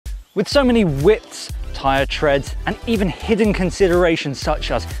With so many widths, tyre treads, and even hidden considerations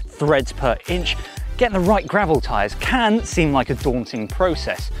such as threads per inch, getting the right gravel tyres can seem like a daunting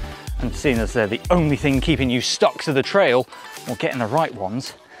process. And seeing as they're the only thing keeping you stuck to the trail, or getting the right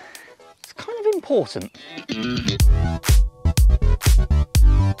ones, it's kind of important.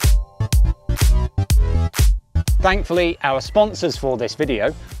 Thankfully, our sponsors for this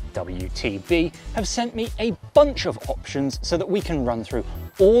video, WTB, have sent me a bunch of options so that we can run through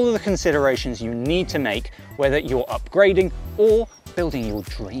all of the considerations you need to make, whether you're upgrading or building your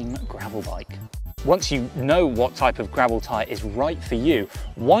dream gravel bike. Once you know what type of gravel tyre is right for you,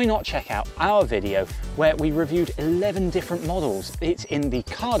 why not check out our video where we reviewed 11 different models. It's in the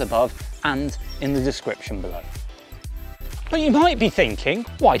card above and in the description below. But you might be thinking,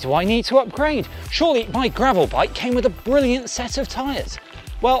 why do I need to upgrade? Surely my gravel bike came with a brilliant set of tyres.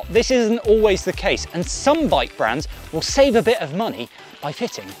 Well, this isn't always the case, and some bike brands will save a bit of money by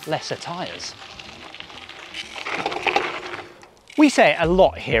fitting lesser tyres. We say it a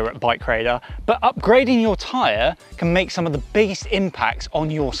lot here at BikeRadar, but upgrading your tyre can make some of the biggest impacts on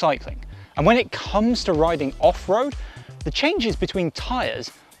your cycling. And when it comes to riding off-road, the changes between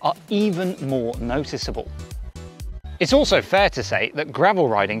tyres are even more noticeable. It's also fair to say that gravel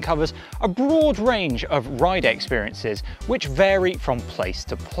riding covers a broad range of ride experiences which vary from place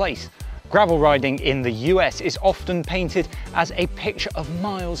to place. Gravel riding in the US is often painted as a picture of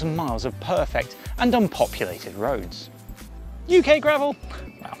miles and miles of perfect and unpopulated roads. UK gravel?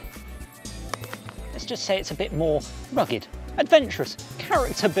 Well, let's just say it's a bit more rugged, adventurous,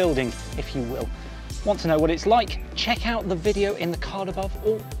 character building, if you will. Want to know what it's like? Check out the video in the card above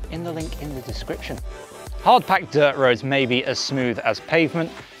or in the link in the description. Hard-packed dirt roads may be as smooth as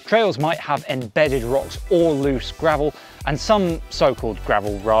pavement, trails might have embedded rocks or loose gravel, and some so-called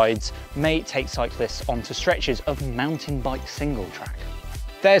gravel rides may take cyclists onto stretches of mountain bike single track.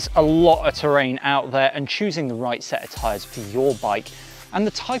 There's a lot of terrain out there, and choosing the right set of tyres for your bike and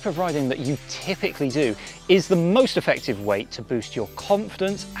the type of riding that you typically do is the most effective way to boost your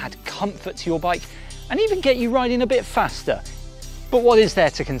confidence, add comfort to your bike, and even get you riding a bit faster. But what is there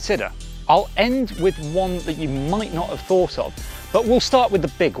to consider? I'll end with one that you might not have thought of, but we'll start with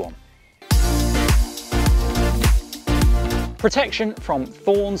the big one. Protection from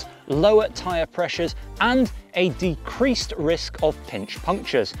thorns, lower tyre pressures, and a decreased risk of pinch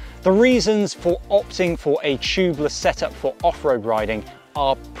punctures. The reasons for opting for a tubeless setup for off-road riding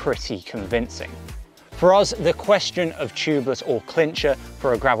are pretty convincing. For us, the question of tubeless or clincher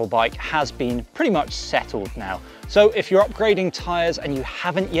for a gravel bike has been pretty much settled now. So if you're upgrading tyres and you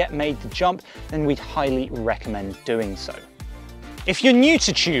haven't yet made the jump, then we'd highly recommend doing so. If you're new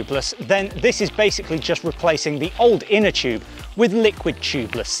to tubeless, then this is basically just replacing the old inner tube with liquid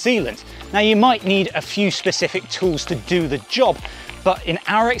tubeless sealant. Now you might need a few specific tools to do the job, but in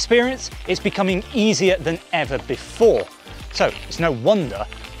our experience, it's becoming easier than ever before. So it's no wonder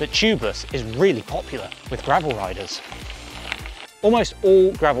that tubeless is really popular with gravel riders. Almost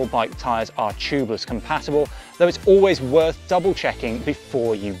all gravel bike tyres are tubeless compatible, though it's always worth double checking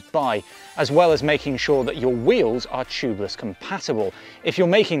before you buy, as well as making sure that your wheels are tubeless compatible if you're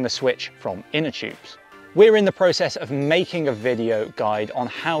making the switch from inner tubes. We're in the process of making a video guide on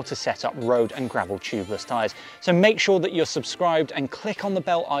how to set up road and gravel tubeless tyres, so make sure that you're subscribed and click on the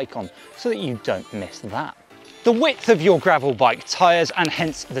bell icon so that you don't miss that. The width of your gravel bike tyres, and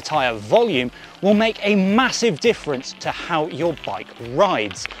hence the tyre volume, will make a massive difference to how your bike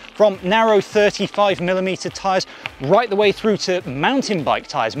rides. From narrow 35mm tyres right the way through to mountain bike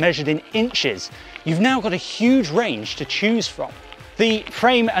tyres measured in inches, you've now got a huge range to choose from. The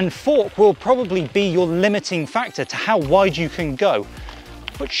frame and fork will probably be your limiting factor to how wide you can go,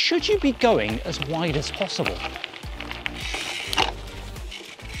 but should you be going as wide as possible?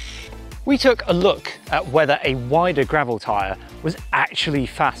 We took a look at whether a wider gravel tyre was actually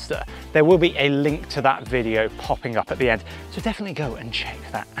faster. There will be a link to that video popping up at the end, so definitely go and check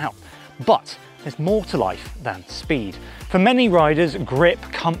that out. But there's more to life than speed. For many riders, grip,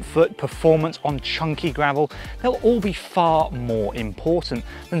 comfort, performance on chunky gravel, they'll all be far more important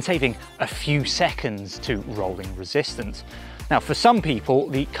than saving a few seconds to rolling resistance. Now, for some people,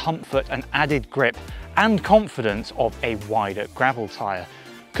 the comfort and added grip and confidence of a wider gravel tyre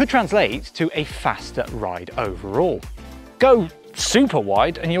could translate to a faster ride overall. Go super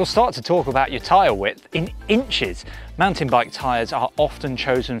wide and you'll start to talk about your tyre width in inches. Mountain bike tyres are often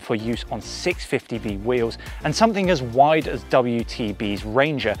chosen for use on 650V wheels, and something as wide as WTB's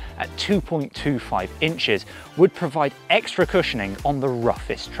Ranger at 2.25 inches would provide extra cushioning on the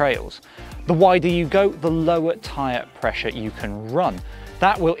roughest trails. The wider you go, the lower tyre pressure you can run.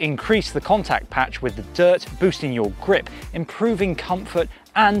 That will increase the contact patch with the dirt, boosting your grip, improving comfort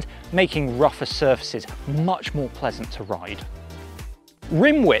and making rougher surfaces much more pleasant to ride.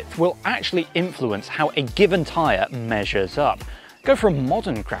 Rim width will actually influence how a given tyre measures up. Go for a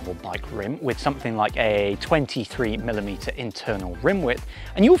modern gravel bike rim with something like a 23mm internal rim width,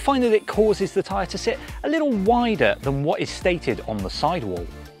 and you'll find that it causes the tyre to sit a little wider than what is stated on the sidewall.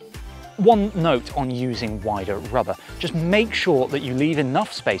 One note on using wider rubber: just make sure that you leave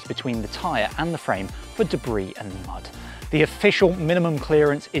enough space between the tyre and the frame for debris and mud. The official minimum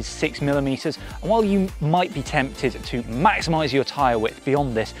clearance is 6mm, and while you might be tempted to maximise your tyre width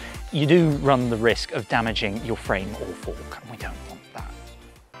beyond this, you do run the risk of damaging your frame or fork, and we don't want that.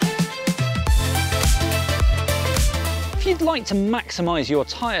 If you'd like to maximise your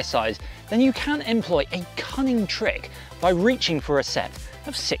tyre size, then you can employ a cunning trick by reaching for a set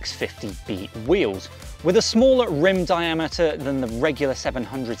of 650B wheels. With a smaller rim diameter than the regular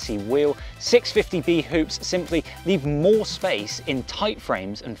 700C wheel, 650B hoops simply leave more space in tight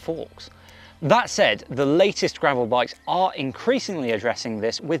frames and forks. That said, the latest gravel bikes are increasingly addressing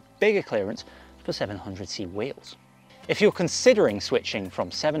this with bigger clearance for 700C wheels. If you're considering switching from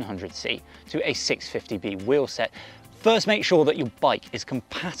 700C to a 650B wheel set, first make sure that your bike is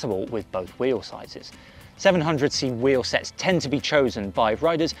compatible with both wheel sizes. 700C wheel sets tend to be chosen by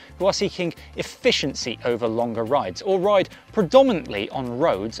riders who are seeking efficiency over longer rides or ride predominantly on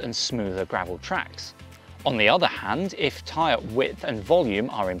roads and smoother gravel tracks. On the other hand, if tyre width and volume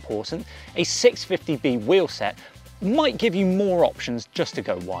are important, a 650B wheel set might give you more options just to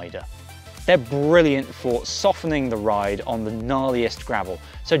go wider. They're brilliant for softening the ride on the gnarliest gravel,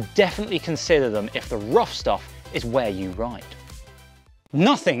 so definitely consider them if the rough stuff is where you ride.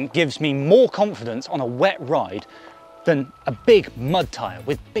 Nothing gives me more confidence on a wet ride than a big mud tyre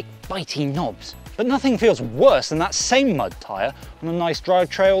with big bitey knobs. But nothing feels worse than that same mud tyre on a nice drive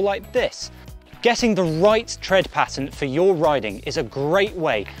trail like this. Getting the right tread pattern for your riding is a great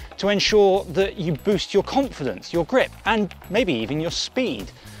way to ensure that you boost your confidence, your grip, and maybe even your speed.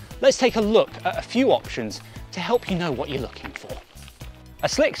 Let's take a look at a few options to help you know what you're looking for. A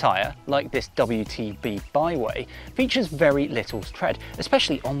slick tyre, like this WTB Byway, features very little tread,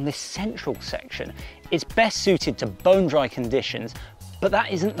 especially on this central section. It's best suited to bone-dry conditions, but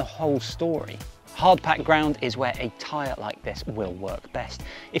that isn't the whole story. Hard-packed ground is where a tyre like this will work best.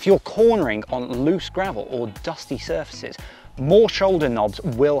 If you're cornering on loose gravel or dusty surfaces, more shoulder knobs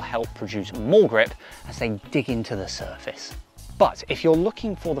will help produce more grip as they dig into the surface. But if you're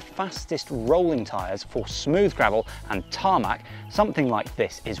looking for the fastest rolling tyres for smooth gravel and tarmac, something like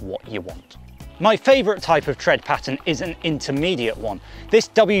this is what you want. My favourite type of tread pattern is an intermediate one. This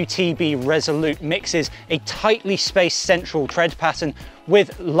WTB Resolute mixes a tightly spaced central tread pattern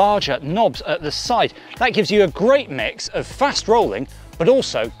with larger knobs at the side. That gives you a great mix of fast rolling, but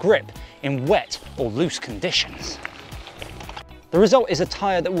also grip in wet or loose conditions. The result is a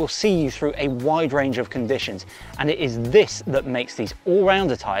tyre that will see you through a wide range of conditions, and it is this that makes these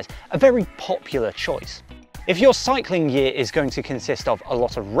all-rounder tyres a very popular choice. If your cycling gear is going to consist of a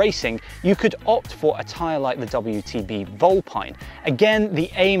lot of racing, you could opt for a tyre like the WTB Volpine. Again, the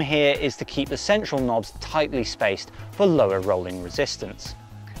aim here is to keep the central knobs tightly spaced for lower rolling resistance.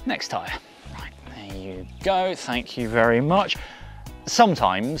 Next tyre. Right, there you go, thank you very much.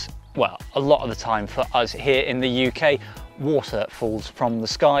 Sometimes, well, a lot of the time for us here in the UK, water falls from the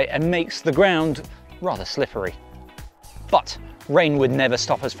sky and makes the ground rather slippery. But rain would never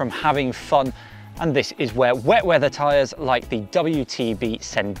stop us from having fun, and this is where wet weather tyres like the WTB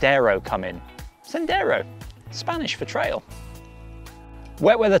Sendero come in. Sendero, Spanish for trail.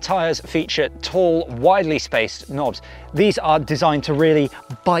 Wet weather tyres feature tall, widely spaced knobs. These are designed to really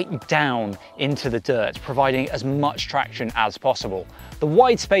bite down into the dirt, providing as much traction as possible. The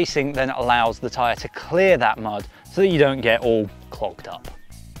wide spacing then allows the tyre to clear that mud so that you don't get all clogged up.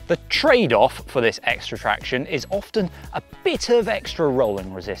 The trade-off for this extra traction is often a bit of extra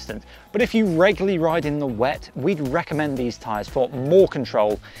rolling resistance, but if you regularly ride in the wet, we'd recommend these tyres for more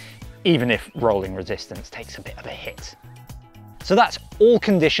control, even if rolling resistance takes a bit of a hit. So that's all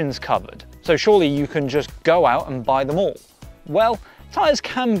conditions covered, so surely you can just go out and buy them all. Well, tyres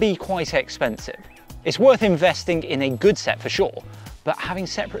can be quite expensive. It's worth investing in a good set for sure, but having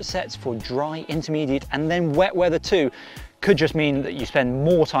separate sets for dry, intermediate, and then wet weather too could just mean that you spend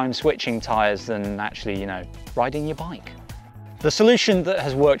more time switching tyres than actually, riding your bike. The solution that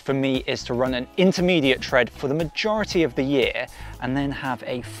has worked for me is to run an intermediate tread for the majority of the year and then have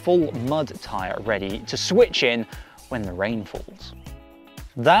a full mud tyre ready to switch in when the rain falls.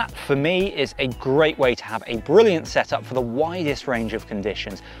 That, for me, is a great way to have a brilliant setup for the widest range of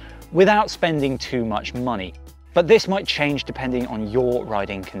conditions without spending too much money. But this might change depending on your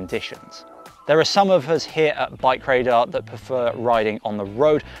riding conditions. There are some of us here at BikeRadar that prefer riding on the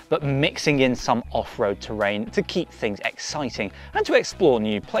road, but mixing in some off-road terrain to keep things exciting and to explore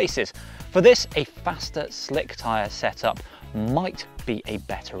new places. For this, a faster, slick tyre setup might be a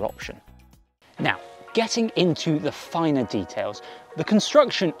better option. Now, getting into the finer details, the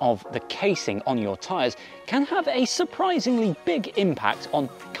construction of the casing on your tyres can have a surprisingly big impact on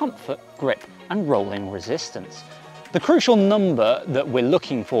comfort, grip, and rolling resistance. The crucial number that we're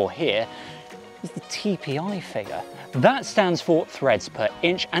looking for here is the TPI figure. That stands for threads per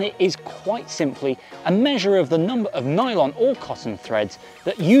inch, and it is quite simply a measure of the number of nylon or cotton threads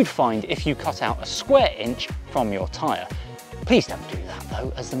that you'd find if you cut out a square inch from your tyre. Please don't do that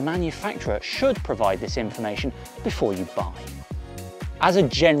though, as the manufacturer should provide this information before you buy. As a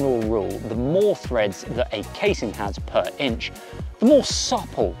general rule, the more threads that a casing has per inch, the more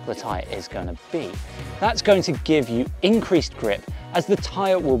supple the tyre is going to be. That's going to give you increased grip, as the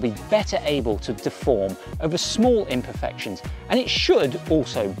tyre will be better able to deform over small imperfections, and it should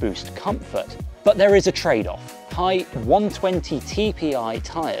also boost comfort. But there is a trade-off. High 120 TPI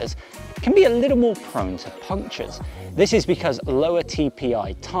tyres can be a little more prone to punctures. This is because lower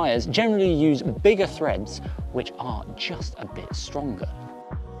TPI tyres generally use bigger threads, which are just a bit stronger.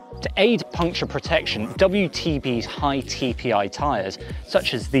 To aid puncture protection, WTB's high TPI tyres,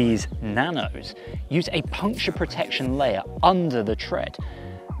 such as these Nanos, use a puncture protection layer under the tread.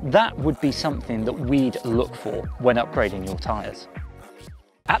 That would be something that we'd look for when upgrading your tyres.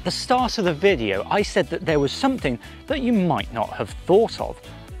 At the start of the video, I said that there was something that you might not have thought of.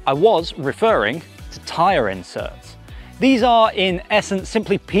 I was referring to tyre inserts. These are, in essence,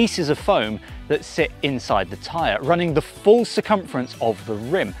 simply pieces of foam that sit inside the tyre, running the full circumference of the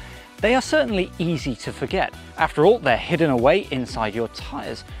rim. They are certainly easy to forget. After all, they're hidden away inside your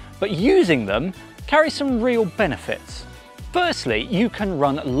tyres, but using them carries some real benefits. Firstly, you can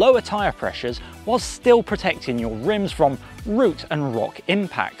run lower tyre pressures while still protecting your rims from root and rock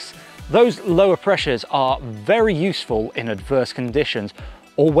impacts. Those lower pressures are very useful in adverse conditions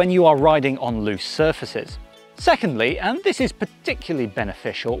or when you are riding on loose surfaces. Secondly, and this is particularly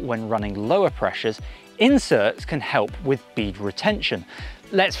beneficial when running lower pressures, inserts can help with bead retention.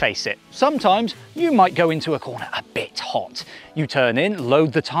 Let's face it, sometimes you might go into a corner a bit hot. You turn in,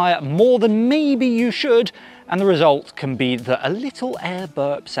 load the tyre more than maybe you should, and the result can be that a little air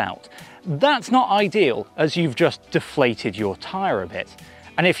burps out. That's not ideal, as you've just deflated your tyre a bit.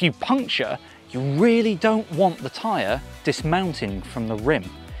 And if you puncture, you really don't want the tyre dismounting from the rim.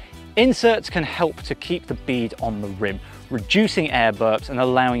 Inserts can help to keep the bead on the rim, reducing air burps and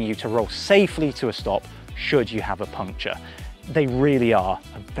allowing you to roll safely to a stop should you have a puncture. They really are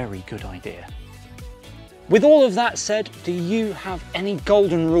a very good idea. With all of that said, do you have any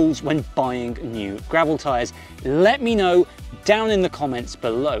golden rules when buying new gravel tyres? Let me know down in the comments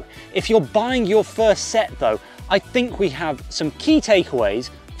below. If you're buying your first set though, I think we have some key takeaways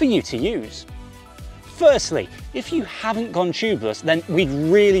for you to use. Firstly, if you haven't gone tubeless, then we'd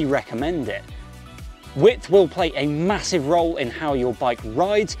really recommend it. Width will play a massive role in how your bike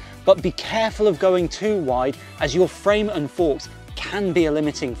rides, but be careful of going too wide, as your frame and forks can be a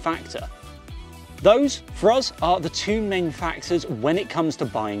limiting factor. Those, for us, are the two main factors when it comes to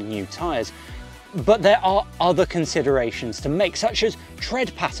buying new tyres. But there are other considerations to make, such as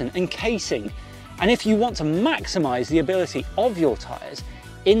tread pattern and casing. And if you want to maximise the ability of your tyres,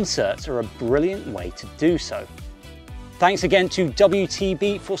 inserts are a brilliant way to do so. Thanks again to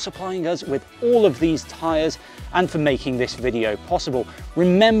WTB for supplying us with all of these tyres and for making this video possible.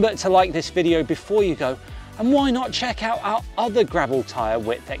 Remember to like this video before you go, and why not check out our other gravel tyre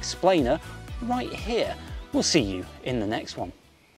width explainer right here. We'll see you in the next one.